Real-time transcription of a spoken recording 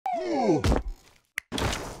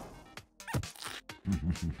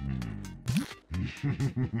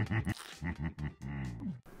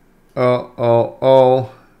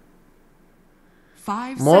Oh.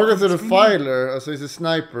 5 Morgoth seconds is a remaining. filer. Oh, so he's a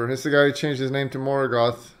sniper. He's the guy who changed his name to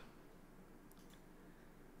Morgoth.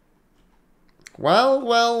 Well,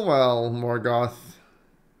 Morgoth.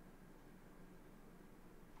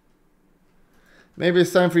 Maybe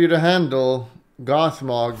it's time for you to handle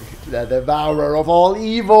Gothmog, the devourer of all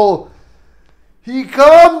evil. He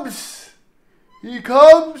comes! He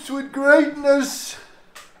comes with greatness!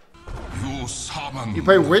 You summon. You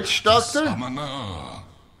play Witch Doctor? Summoner.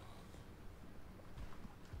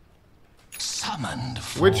 Summoned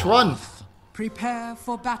forth. Which one? Prepare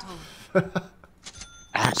for battle.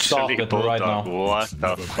 Actually, Stop it right now. Bulldog, what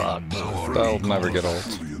the fuck? That'll never get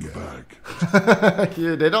old.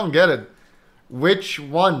 Yeah, they don't get it. Which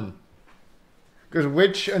one? Because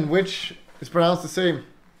witch and witch is pronounced the same.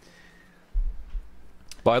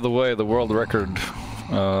 By the way, the world record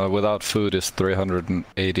without food is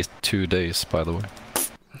 382 days, by the way.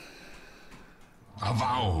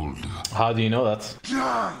 Avowed. How do you know that?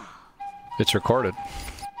 It's recorded.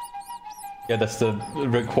 Yeah, that's the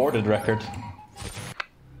recorded record.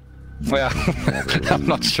 Yeah, I'm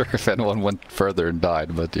not sure if anyone went further and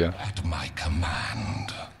died, but yeah. At my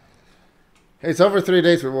command. Hey, it's over 3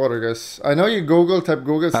 days with water, guys. I know you type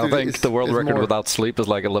Google. I think the world record more. without sleep is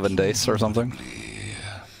like 11 days or something.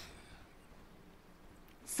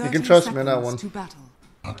 You can trust me on that one. To battle.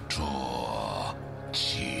 Draw.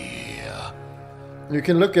 Cheer. You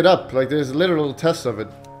can look it up. Like, there's a literal test of it.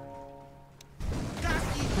 The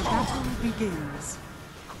battle begins.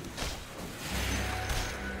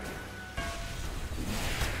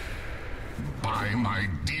 By my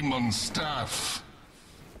demon staff.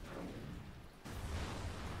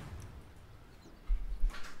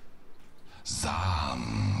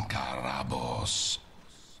 Zam Karabos.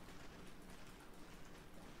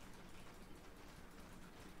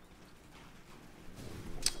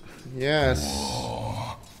 Yes.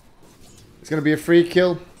 It's gonna be a free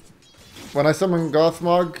kill. When I summon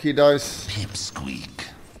Gothmog, he dies. Pipsqueak.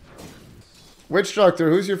 Witch Doctor,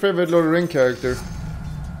 who's your favorite Lord of the Ring character?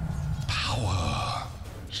 Power.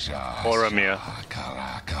 Boromir.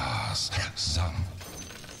 Caracas. Some.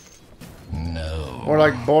 No. Or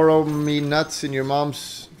like borrow me nuts in your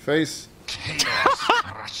mom's face? Chaos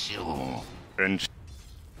crush you. Cringe.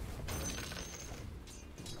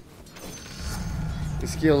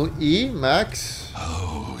 Skill E, max.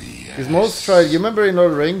 Oh, yes. Because most try. You remember in Lord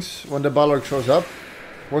of the Rings when the Balrog shows up?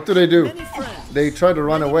 What do? They try to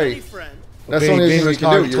run away. That's the only thing you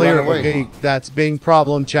can do. You run away. Okay, that's being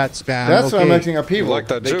problem chat spam. That's why I'm okay. acting upheaval. Like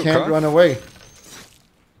that they joke, can't huh? run away.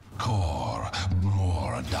 Kor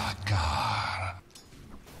Mordakar.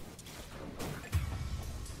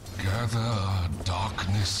 Gather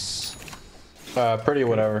darkness. Pretty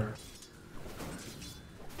whatever.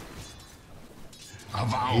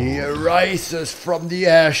 Avowed. He arises from the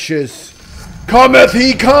ashes. Cometh,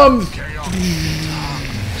 he comes!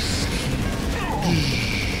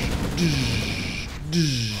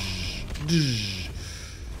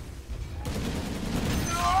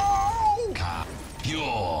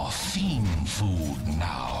 Your fiend food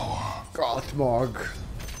now. Gothmog.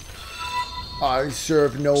 I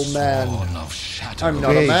serve no man. Born of shadow. I'm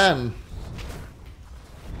not a man.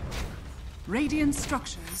 Radiant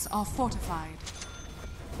structures are fortified.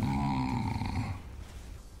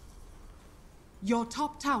 Your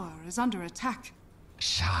top tower is under attack.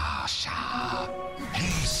 Sha.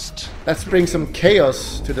 Haste. Let's bring some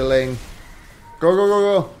chaos to the lane.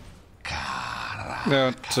 Go.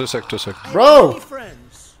 Yeah, 2 sec. Bro!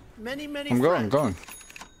 Many I'm going.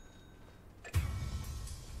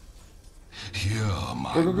 Hear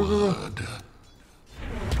my Go. word.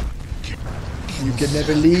 You can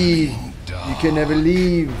never leave. You can never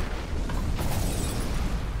leave.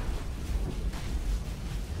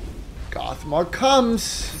 Gothmog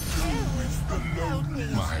comes.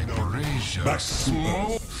 My brazier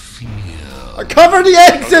smoke. Fear. I cover the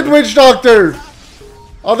exit, Witch Doctor!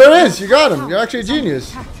 Oh, there is. You got him. You're actually a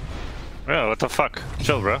genius. Yeah, what the fuck?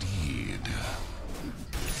 Chill, bro.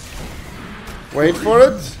 Wait for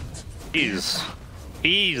it.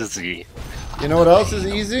 Easy. You know what else is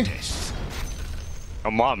easy?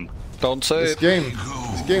 A mom. Don't say This it. game.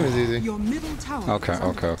 This game is easy. Your middle tower Okay. is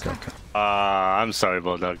under attack. I'm sorry,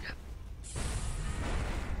 Bulldog.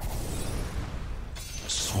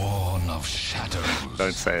 Sworn of shadows.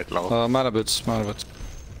 Don't say it, lol. Mana boots.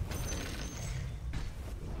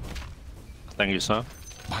 Thank you, sir.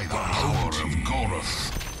 By the power of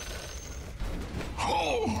Goroth.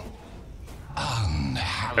 Oh.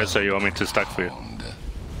 Okay, so you want me to stack for you?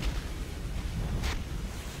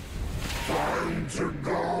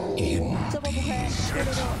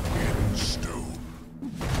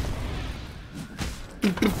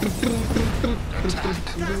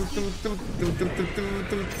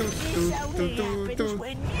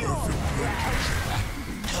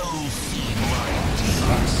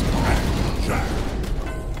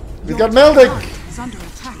 We got Meldick! Is under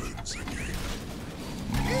attack.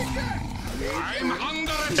 I'm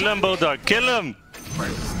under Kill him, Bulldog. Kill him.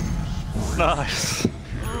 Nice.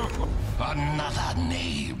 another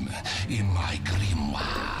name in my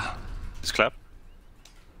grimoire. Just clap.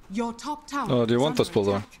 Your top tower. Oh, do you is want under this,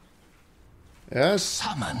 Bulldog? attack. Yes.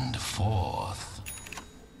 Summoned forth.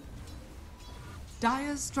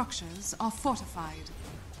 Dire's structures are fortified.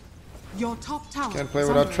 Your top tower. Can't play is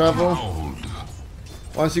without under travel. attack. Old.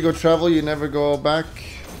 Once you go travel, you never go back.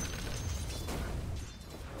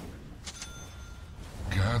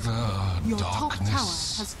 Gather Your top tower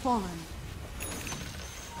darkness. has fallen.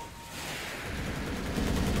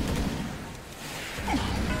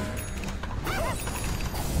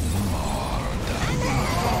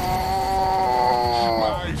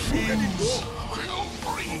 My fins will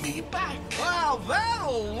bring me back. Well,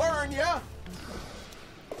 that'll learn ya.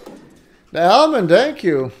 The Almond, thank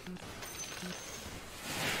you.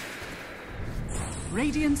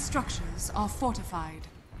 Radiant structures are fortified.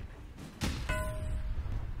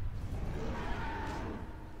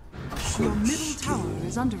 Your middle tower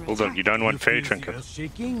is under Bulldog, attack. you don't want fairy Feels trinket. it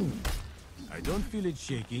shaking. I don't feel it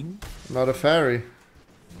shaking. Not a fairy.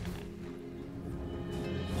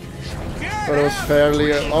 But it was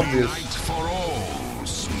fairly obvious. Night for all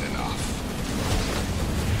soon enough.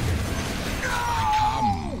 I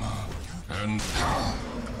come and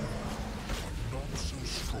not so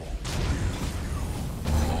strong.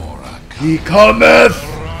 He cometh!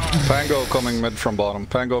 Pango coming mid from bottom.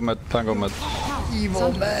 Pango mid, Pango mid.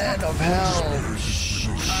 Evil man of hell.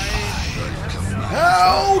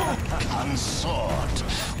 Help! Consort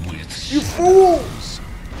with You fool!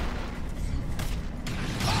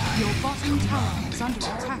 Your bottom tower is under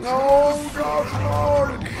attack. Oh,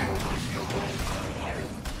 God,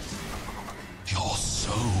 your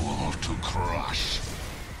soul to crush.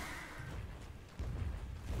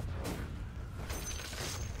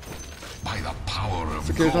 By the power of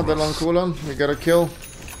Okay, it's not that long cooldown. We got a kill.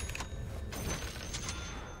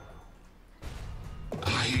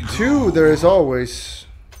 I Two, there is always.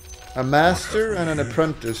 A master and an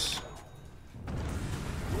apprentice.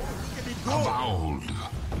 avowed.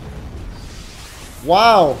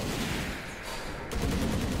 Wow!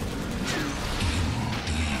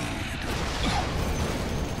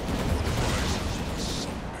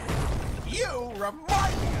 You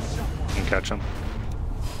remind me of something. You can catch him.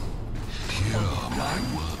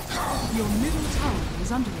 Your middle tower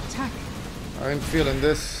is under attack. I'm feeling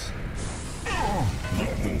this.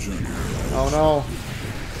 Oh no.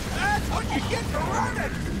 That's what you get for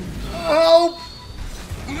running. Help!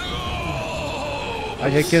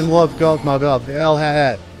 I can love gold my god. The hell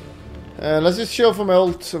hat. Let's just chill for my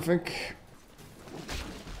ult, I think.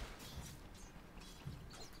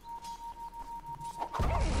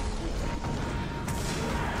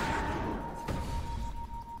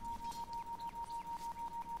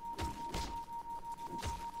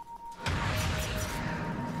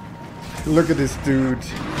 Look at this dude.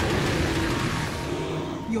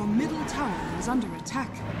 Your middle tower is under attack.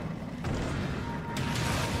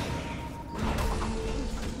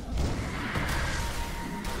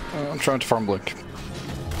 I'm trying to farm Blink.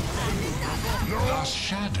 The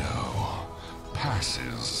shadow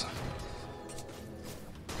passes.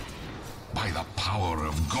 By the power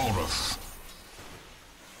of Goroth.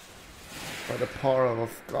 By the power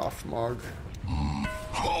of Gothmog.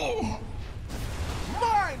 Oh,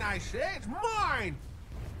 Mine, I say. It's mine.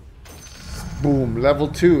 Boom, level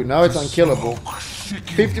 2. Now it's unkillable.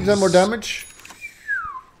 50% more damage.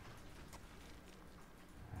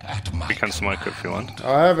 at my You can smoke if you want.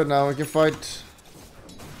 I have it now, we can fight.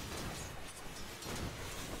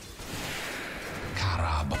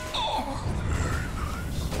 Karab.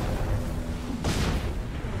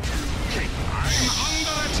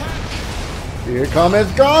 Here comes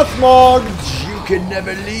Gothmog! You can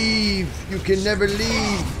never leave! You can never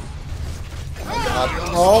leave!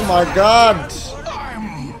 Oh my god!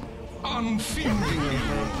 I'm unfeeling.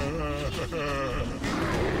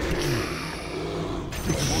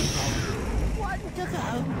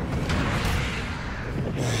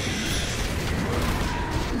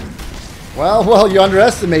 Well, you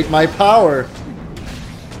underestimate my power.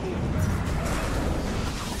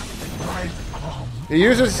 He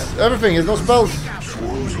uses everything, he has no spells.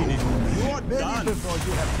 You're done before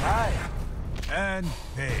you have time. And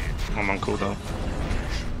paid. I'm on cooldown.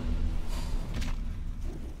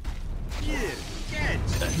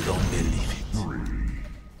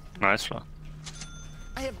 Nice one.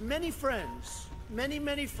 I have many friends.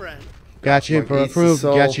 Many friends. Gotcha, Emperor. Approved.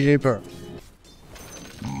 Gotcha, Emperor.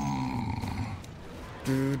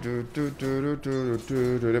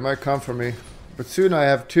 They might come for me, but soon I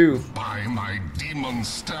have two. By my demon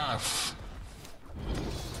staff.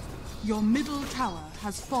 Your middle tower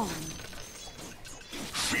has fallen.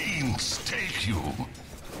 Fiends take you.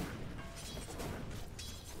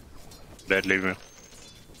 Dead, leave me.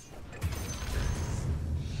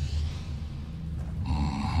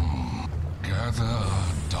 Gather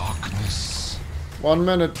darkness. 1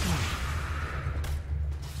 minute.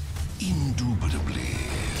 Indubitably.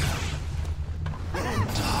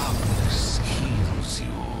 Darkness heals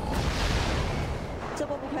you.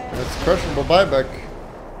 That's crushable buyback.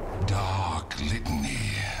 Dark litany.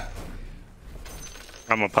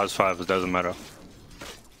 I'm a +5, it doesn't matter.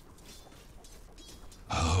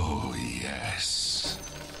 Oh yes.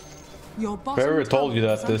 Your bottom Verrk told you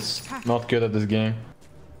tower that is under this attack. not good at this game.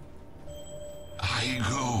 I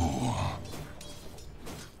go.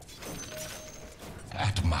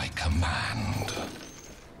 At my command.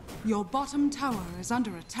 Your bottom tower is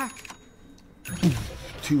under attack.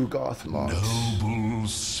 Two Goth mods. Noble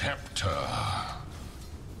scepter.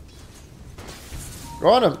 Go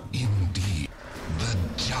on him. Indeed, the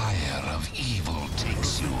gyre of evil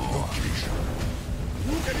takes you.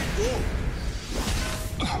 Look at it go.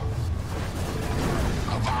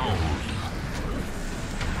 Avowed.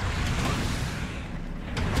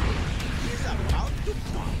 He's about to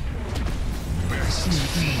pop. Best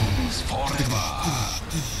fiends forever.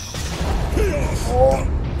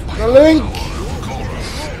 The link.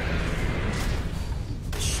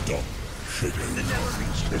 Stop shaking.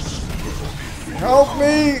 Help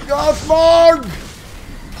me, Gothmog.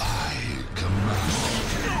 I command.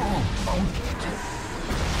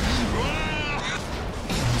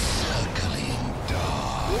 Encircling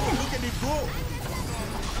dark. Look at it go.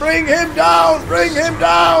 Bring him down. Bring him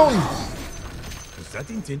down. Was that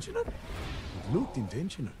intentional? It looked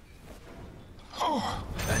intentional.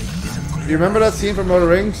 You remember that scene from Lord of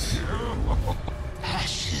the Rings?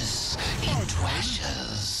 Ashes into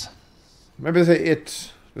ashes. Maybe say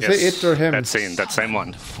it. Say it or him. That scene, that same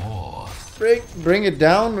one. Forth. Bring it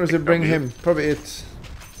down, or is it bring him? Probably it.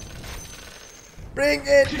 Bring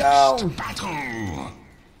it down. Battle.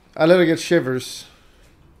 I literally get shivers.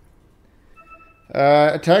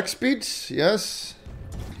 Attack speed, yes.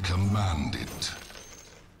 Command it.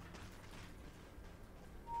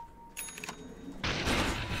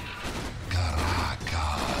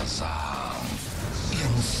 Karakazan.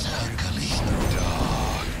 Encircling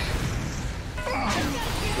dark.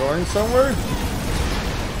 Going somewhere?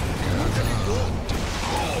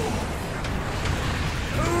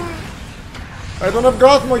 I don't have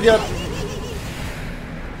Gothmog yet.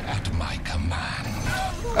 At my command.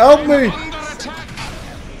 Help me!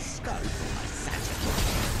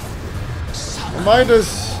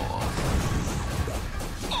 Midas.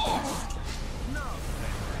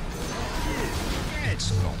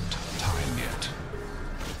 It's not time yet.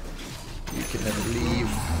 You can never leave.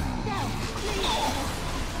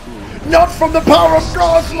 Not from the power of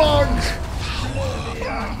Gothmog!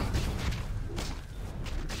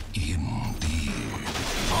 Indeed.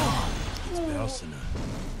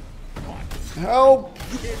 Help!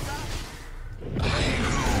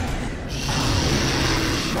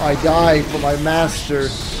 I die for my master.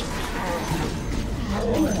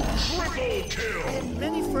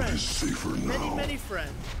 Many friends. Many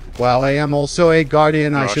friends. While I am also a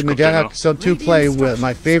guardian, I Rush should continue. have some to play with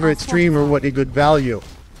my favorite streamer with a good value.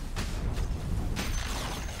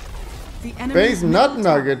 The enemy's Base middle nut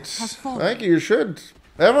tower nuggets. has fallen. Thank you, you should.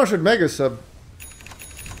 Everyone should mega sub.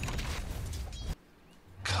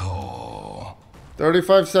 Go.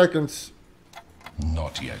 35 seconds.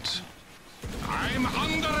 Not yet. I'm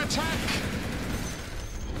under attack.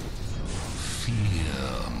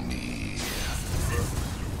 Fear me.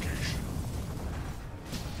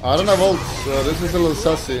 I don't have ult, so this is a little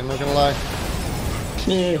sussy, I'm not gonna lie.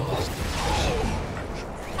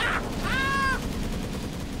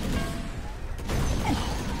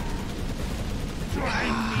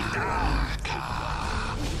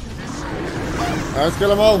 Let's kill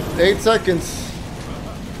them all. 8 seconds.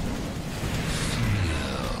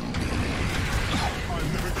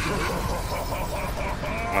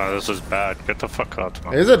 Oh, this is bad. Get the fuck out,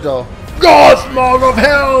 man. Is it though? Gothmog of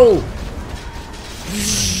hell!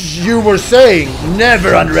 You were saying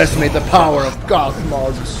never underestimate the power of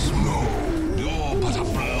Gothmog. You're but a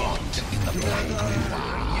blot in the black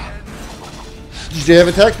wire. They have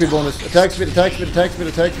attack speed bonus. Attack speed, attack speed, attack speed,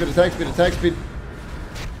 attack speed, attack speed, attack speed.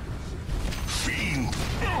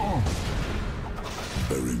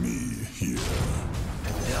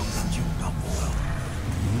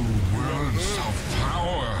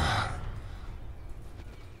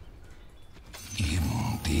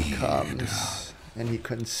 comes and he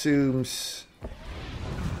consumes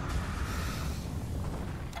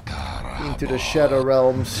into the Shadow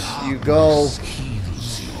Realms. You go. I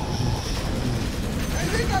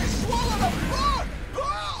think I swallowed a bug!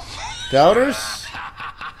 Ah! Doubters?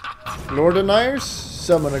 Lord Deniers?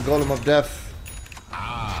 Summon a Golem of Death.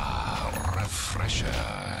 Refresher.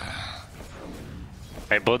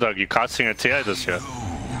 Hey, Bulldog, you casting a TI this year?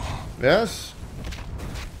 Yes?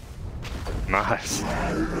 Nice.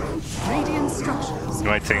 Radiant structures. You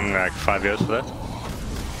waiting like 5 years for that?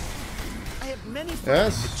 I have many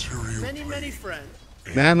friends. Yes? Many friends.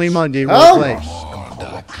 Manly Monday Oh! roleplay.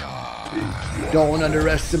 Don't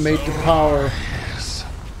underestimate the power.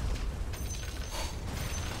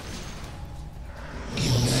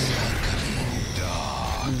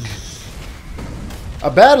 A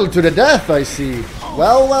battle to the death, I see.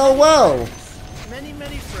 Well, well, well. Many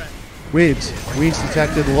friends. Wibs. Weeds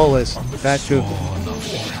detected lawless. Fat too. Born of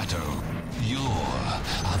shadow, you're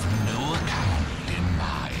of no account in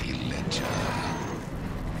my ledger.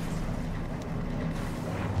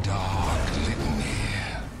 Dark litany.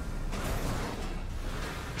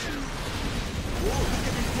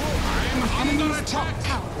 I'm under attack.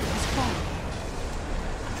 Tower has fallen.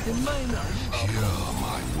 Hear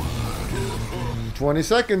my word. 20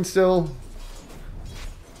 seconds still.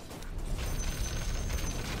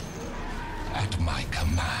 At my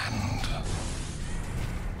command.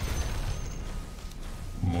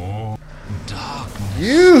 More darkness.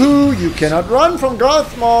 You cannot run from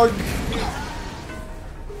Gothmog.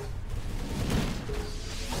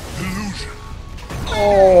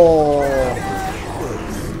 Oh.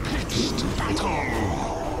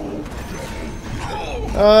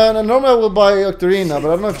 Normally I will buy Octarina, but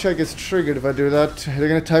I don't know if check is triggered if I do that. They're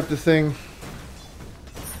gonna type the thing.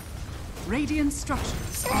 Radiant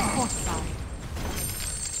structures are fortified.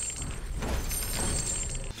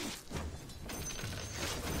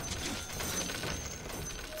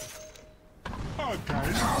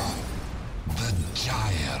 The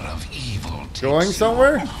gyre of evil takes Going you.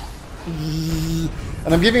 somewhere?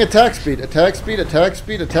 And I'm giving attack speed. Attack speed, attack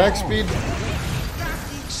speed, attack speed.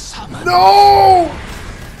 Summon. No!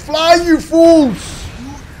 Fly, you fools!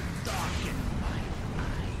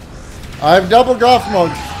 I have double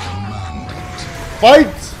Gothmog. Fight!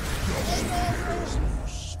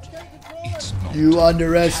 It's not You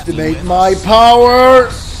underestimate my power!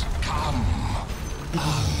 come.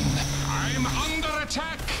 I'm under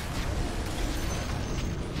attack.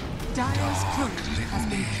 Dire's courier has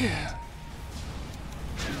been killed.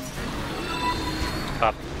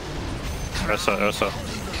 Up. Ursa.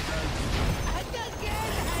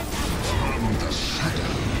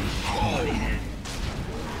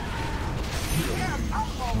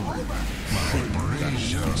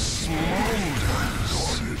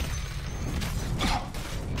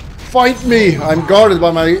 Fight me! I'm guarded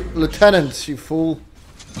by my lieutenants, you fool.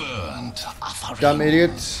 Burnt offering. Dumb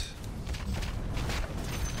idiots.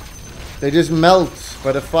 They just melt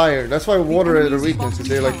by the fire. That's why water is their weakness, because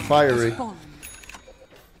they're like fiery.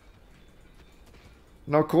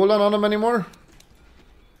 No cooldown on them anymore?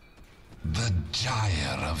 The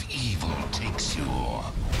gyre of evil takes you.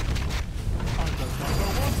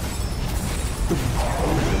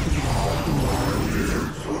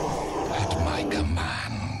 At my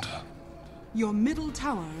command. Your middle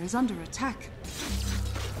tower is under attack.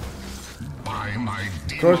 By my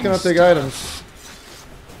Of course cannot demons. take items.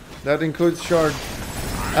 That includes shard.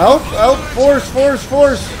 Out! Force!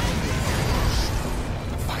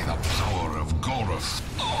 By the power of Goroth.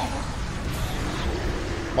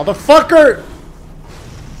 Motherfucker!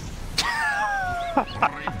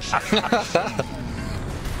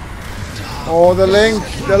 Oh, the link!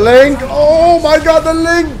 Oh my god, the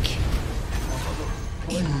link!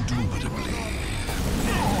 Indubitably.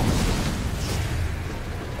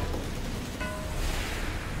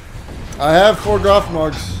 I have 4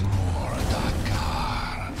 Gothmogs.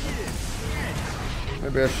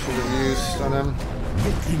 Maybe I should have used on him.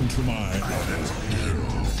 Into my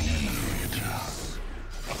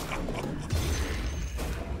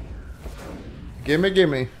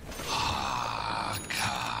Gimme.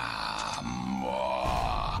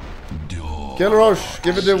 Kill Roche.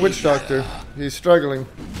 Give it to Witch Doctor. He's struggling.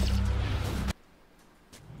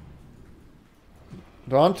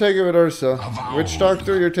 Don't take it with Ursa. Witch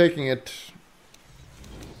Doctor, you're taking it.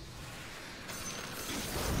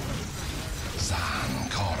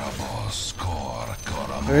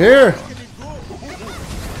 They're here.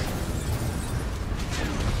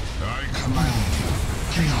 I command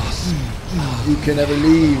chaos. You can never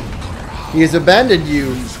leave. He has abandoned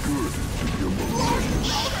you.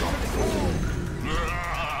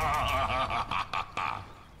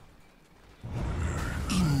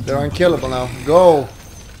 They're unkillable now. Go.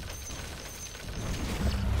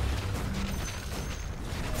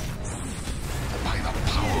 By the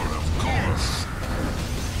power of Gorth.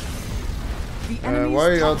 Why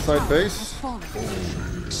are you outside base?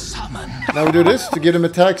 Summon. Now we do this to give him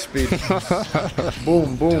attack speed.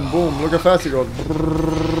 Boom, boom, boom. Look how fast he goes. Your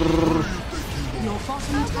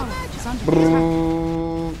bottom tower is under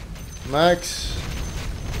attack. Brrr. Max.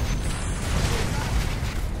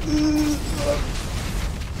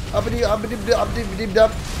 Uppity, uppity, uppity,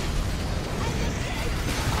 up.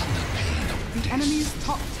 The enemy's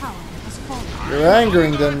top tower has fallen. You're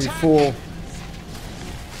angering them, you fool.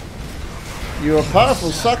 You're a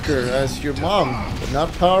powerful sucker as your mom, but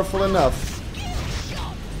not powerful enough.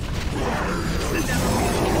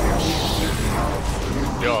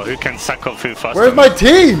 Yo, who can suck off who faster? Where's my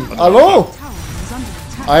team? Hello? Tower is under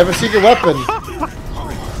attack. I have a secret weapon.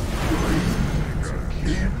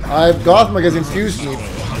 Gothmog has infused me.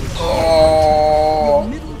 Oh,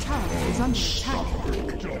 Middle tower is under attack.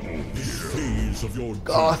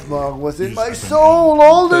 Gothmog was in my soul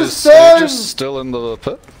all Is this time. Aegis still in the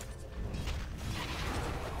pit?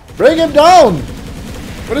 Bring him down.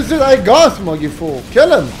 What is it? I Gothmog, you fool.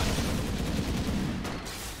 Kill him.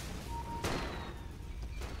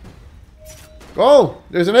 Go.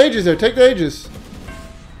 There's an Aegis there. Take the Aegis.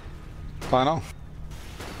 I know.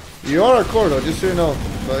 You are a Cordo, just so you know.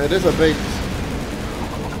 But it is a bait.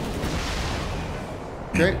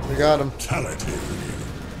 Okay, we got him.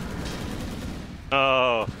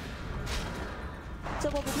 Oh,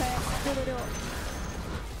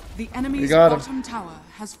 The enemy's got him. bottom tower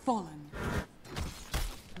has fallen.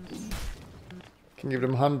 Can give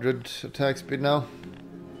them 100 attack speed now.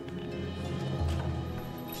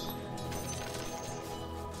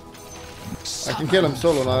 I can kill him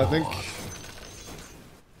solo now, I think.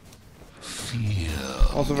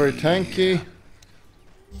 Also very tanky.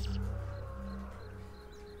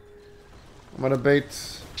 I'm gonna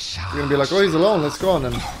bait. You're gonna be like, oh, he's alone, let's go on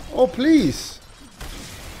him. Oh, please!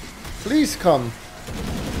 Please come.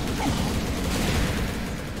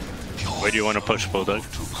 where do you want to push, Bulldog?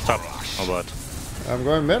 Stop. How about? I'm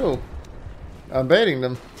going middle. I'm baiting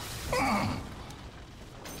them. I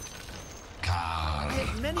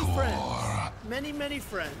have many friends. Many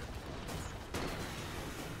friends.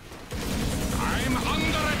 I'm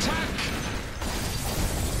under attack.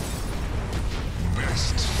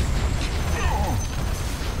 Best.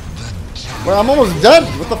 Well, I'm almost dead.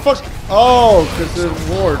 What the fuck? Oh, because there's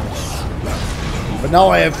wards. But now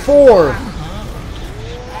I have 4.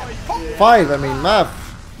 5, I mean, math.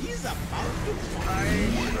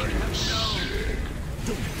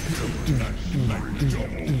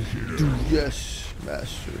 Yes,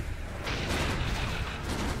 master.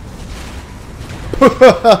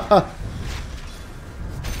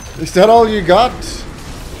 Is that all you got? The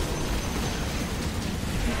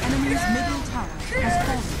enemy's middle tower has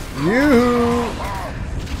fallen. You.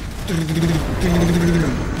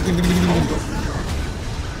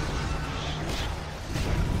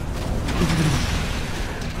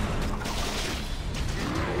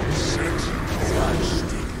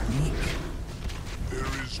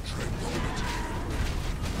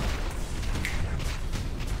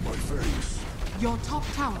 Your top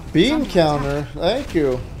tower is Beam under counter, attack. thank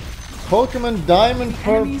you. Pokemon Diamond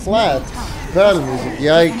Pearl enemy's Flat. middle tower Battle music,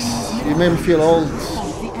 yikes. You made me feel old.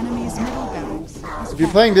 The enemy's middle barracks has If you're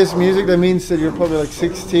playing this music, that means that you're probably like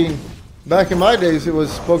 16. Back in my days, it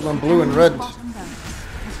was Pokemon Blue and Red. What bottom barracks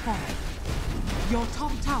has fallen. Your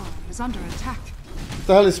top tower is under attack.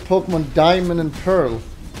 the hell is Pokemon Diamond and Pearl?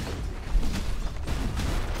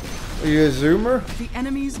 Are you a zoomer? The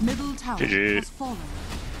enemy's middle tower GG. has fallen.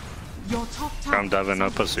 Your top tower I'm diving is up,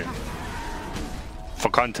 under pussy. attack. For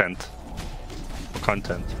content. For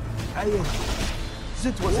content. Look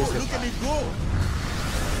at me go!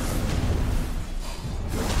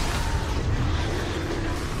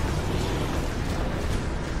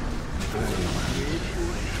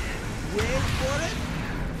 Wait for it.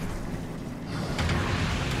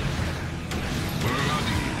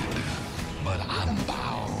 But I'm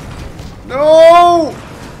bound. No!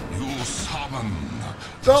 You summon.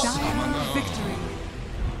 Don't. Dire victory.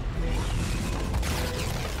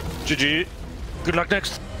 GG. Good luck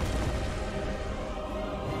next.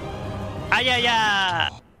 Ayaya!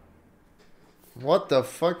 What the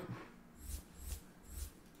fuck?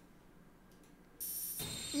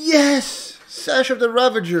 Yes! Sash of the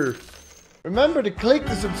Ravager! Remember to click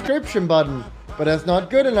the subscription button, but that's not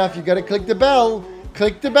good enough. You gotta click the bell.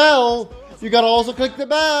 Click the bell. You gotta also click the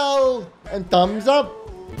bell. And thumbs up.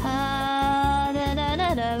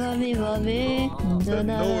 The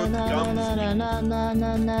North comes.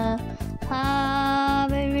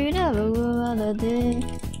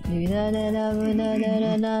 La la la la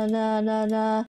la la la la la.